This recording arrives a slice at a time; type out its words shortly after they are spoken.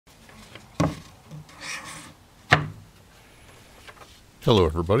Hello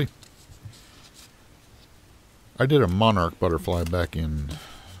everybody. I did a monarch butterfly back in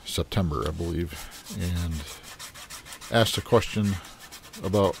September, I believe, and asked a question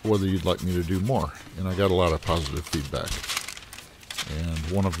about whether you'd like me to do more, and I got a lot of positive feedback. And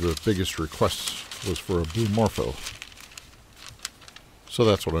one of the biggest requests was for a Blue Morpho. So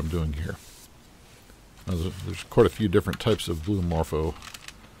that's what I'm doing here. Now, there's quite a few different types of Blue Morpho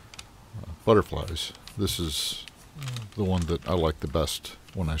butterflies. This is the one that I liked the best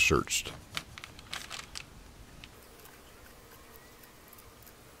when I searched.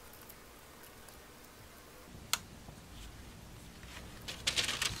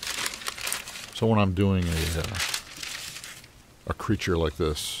 So when I'm doing a creature like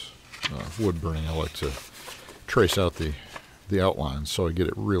this, wood burning, I like to trace out the outlines so I get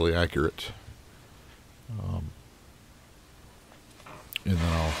it really accurate. And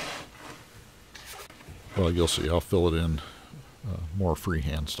then well, you'll see, I'll fill it in more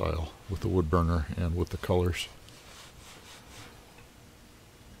freehand style with the wood burner and with the colors.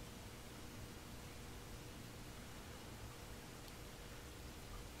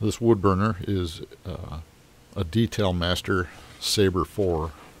 This wood burner is a detail Master Sabre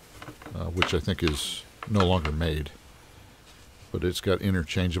IV, which I think is no longer made, but it's got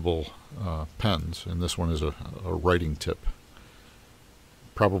interchangeable pens, and this one is a writing tip.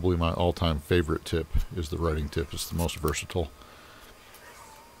 Probably my all-time favorite tip is the writing tip. It's the most versatile.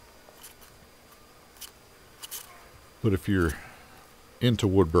 But if you're into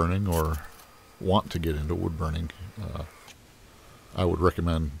wood burning or want to get into wood burning, I would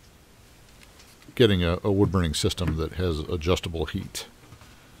recommend getting a wood burning system that has adjustable heat.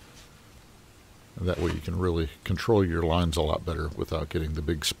 And that way you can really control your lines a lot better without getting the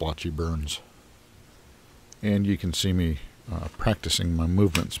big splotchy burns. And you can see me practicing my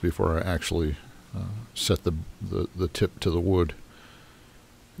movements before I actually set the tip to the wood.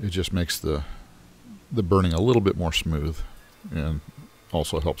 It just makes the burning a little bit more smooth, and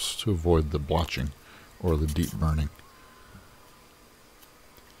also helps to avoid the blotching or the deep burning.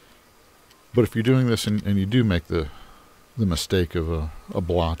 But if you're doing this and you do make the mistake of a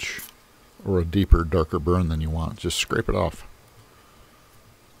blotch or a deeper, darker burn than you want, just scrape it off.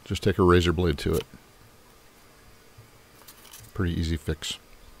 Just take a razor blade to it. Pretty easy fix.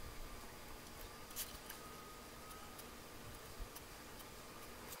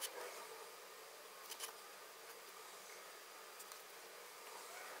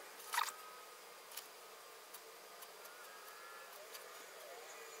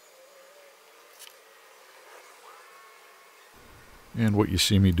 And what you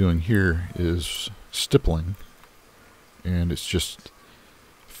see me doing here is stippling, and it's just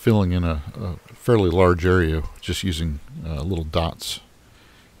filling in a fairly large area, just using little dots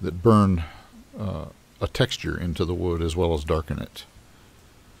that burn a texture into the wood as well as darken it.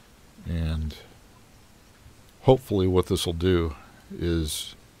 And hopefully what this will do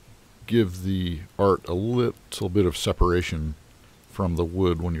is give the art a little bit of separation from the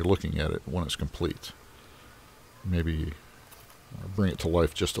wood when you're looking at it when it's complete. Maybe bring it to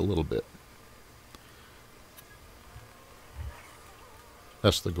life just a little bit.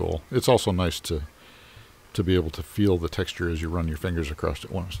 That's the goal. It's also nice to be able to feel the texture as you run your fingers across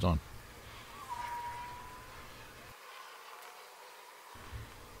it when it's done.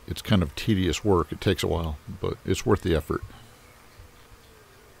 It's kind of tedious work. It takes a while, but it's worth the effort.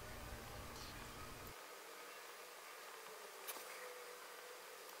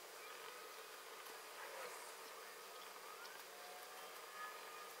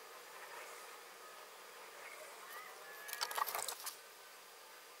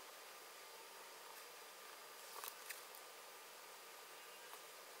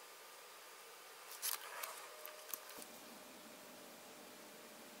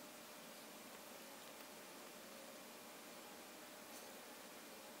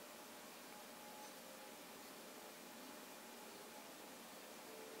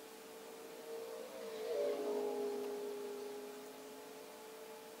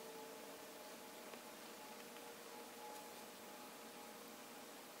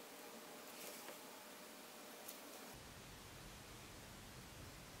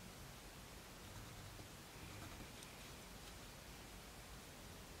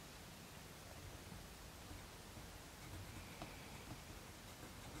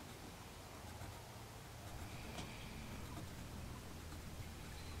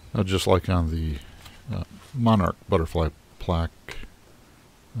 Now, just like on the monarch butterfly plaque,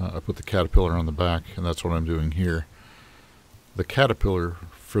 I put the caterpillar on the back, and that's what I'm doing here. The caterpillar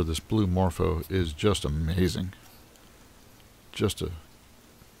for this Blue Morpho is just amazing.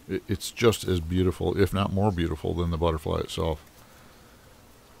 It's just as beautiful, if not more beautiful, than the butterfly itself.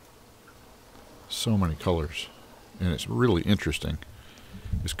 So many colors, and it's really interesting.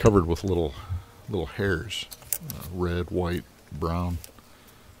 It's covered with little hairs, red, white, brown,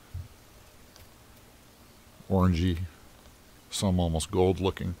 orangey, some almost gold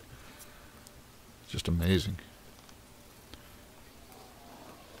looking. Just amazing.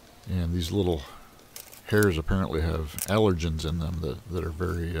 And these little hairs apparently have allergens in them that are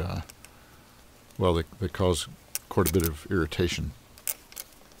very, well, they cause quite a bit of irritation.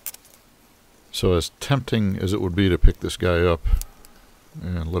 So as tempting as it would be to pick this guy up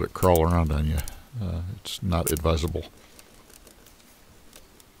and let it crawl around on you, it's not advisable.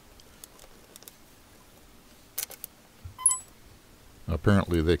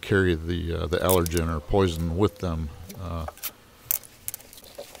 Apparently they carry the allergen or poison with them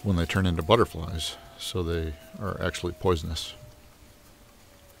when they turn into butterflies, so they are actually poisonous.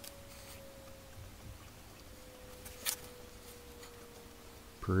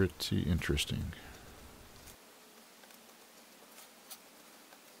 Pretty interesting.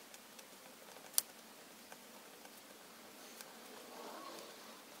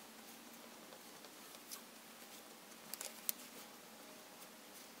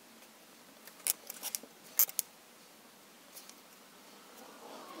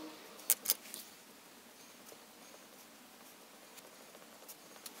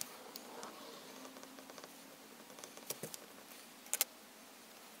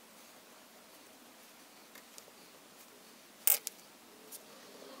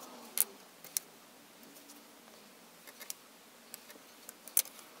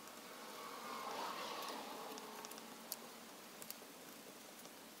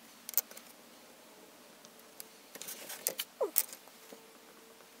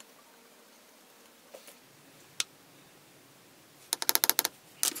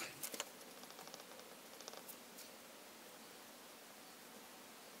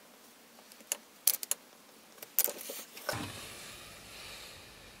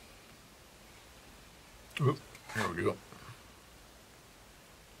 Oop, there we go.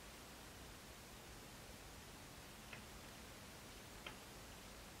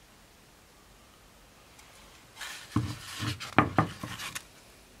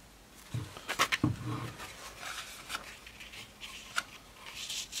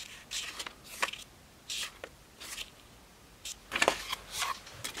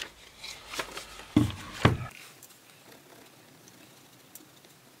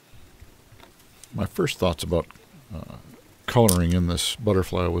 My first thoughts about coloring in this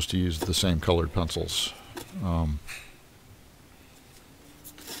butterfly was to use the same colored pencils. And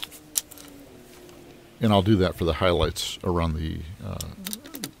I'll do that for the highlights around the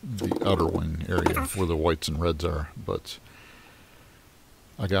outer wing area where the whites and reds are. But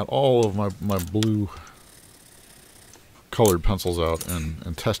I got all of my blue colored pencils out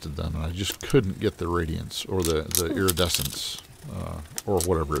and tested them, and I just couldn't get the radiance or the iridescence or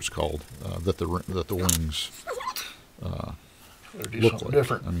whatever it's called that the wings look like.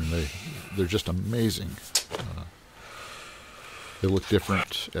 Different. I mean, they're just amazing. They look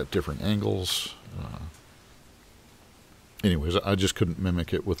different at different angles. Anyways, I just couldn't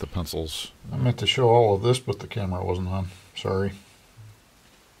mimic it with the pencils. I meant to show all of this, but the camera wasn't on. Sorry.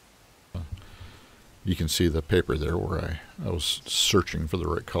 You can see the paper there where I was searching for the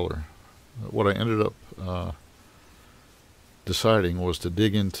right color. What I ended up deciding was to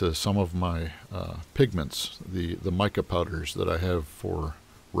dig into some of my pigments, the mica powders that I have for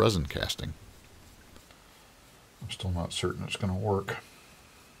resin casting. I'm still not certain it's going to work.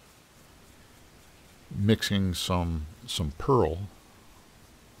 Mixing some pearl,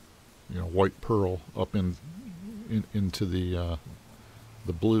 white pearl, up into the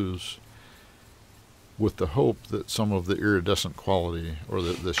blues, with the hope that some of the iridescent quality or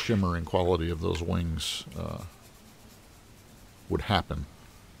the shimmering quality of those wings would happen.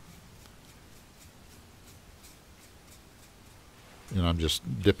 And I'm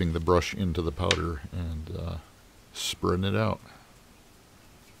just dipping the brush into the powder and spreading it out.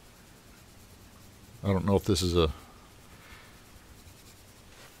 I don't know if this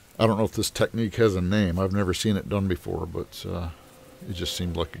technique has a name. I've never seen it done before, but it just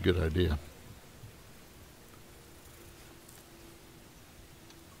seemed like a good idea.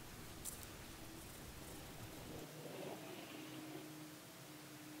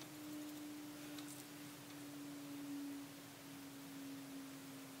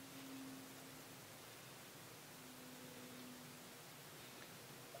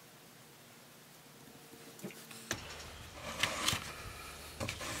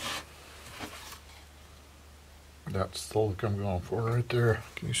 That's the look I'm going for right there.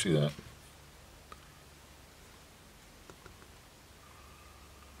 Can you see that?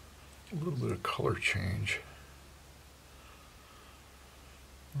 a little bit of color change.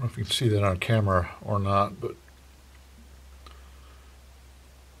 I don't know if you can see that on camera or not, but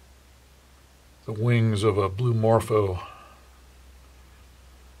the wings of a Blue Morpho,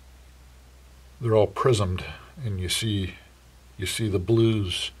 they're all prismed, and you see the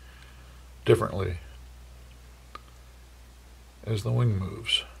blues differently as the wing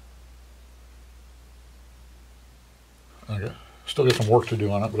moves. Okay. Still got some work to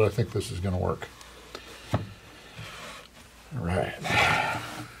do on it, but I think this is going to work. All right.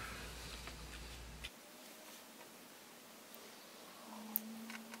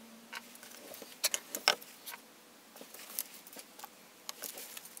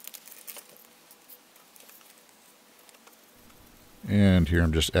 And here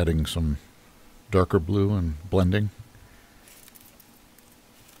I'm just adding some darker blue and blending.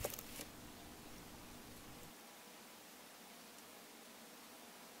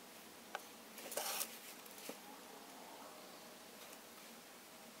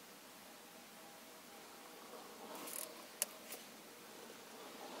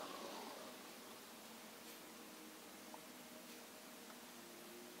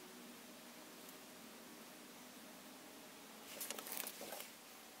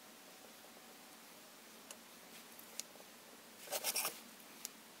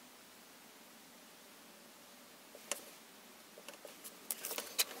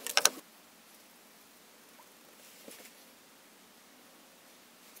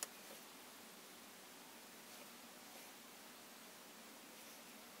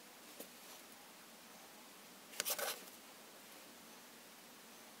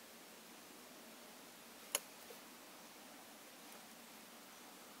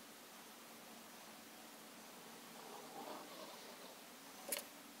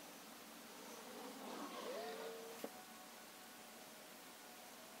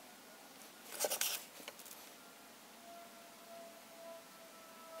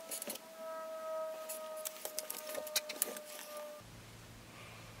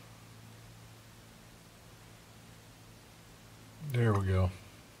 There we go.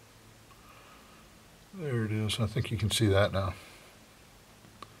 There it is. I think you can see that now.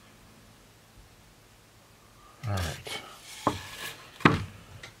 All right.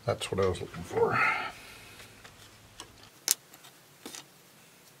 That's what I was looking for.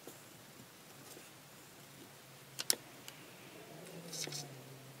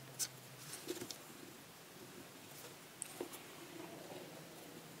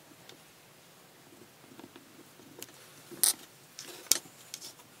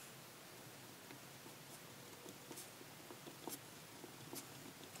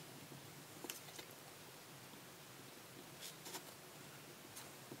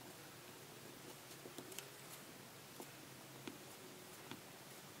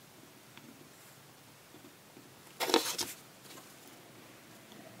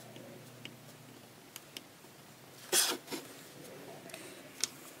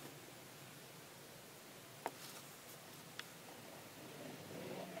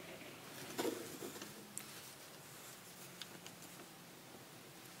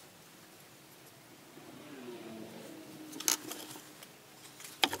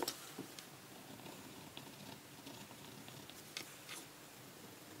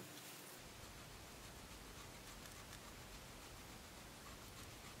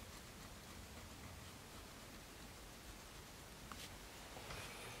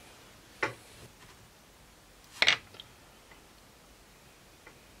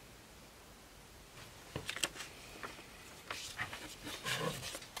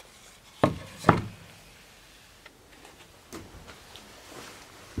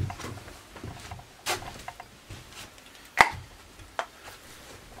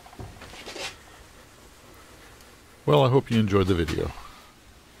 Well, I hope you enjoyed the video.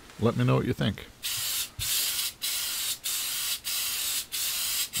 Let me know what you think.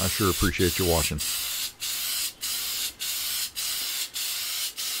 I sure appreciate you watching.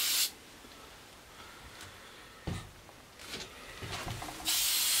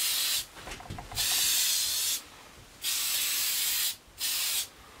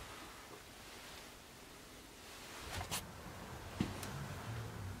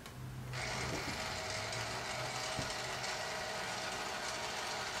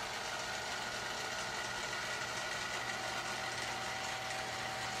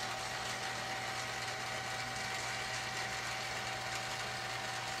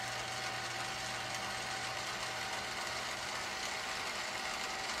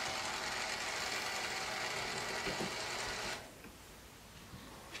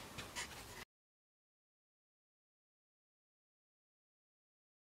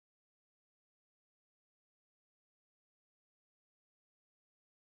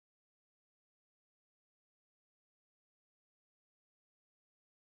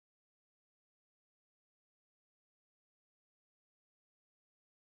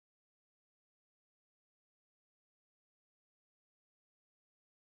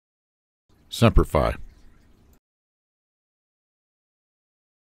 Semper Fi.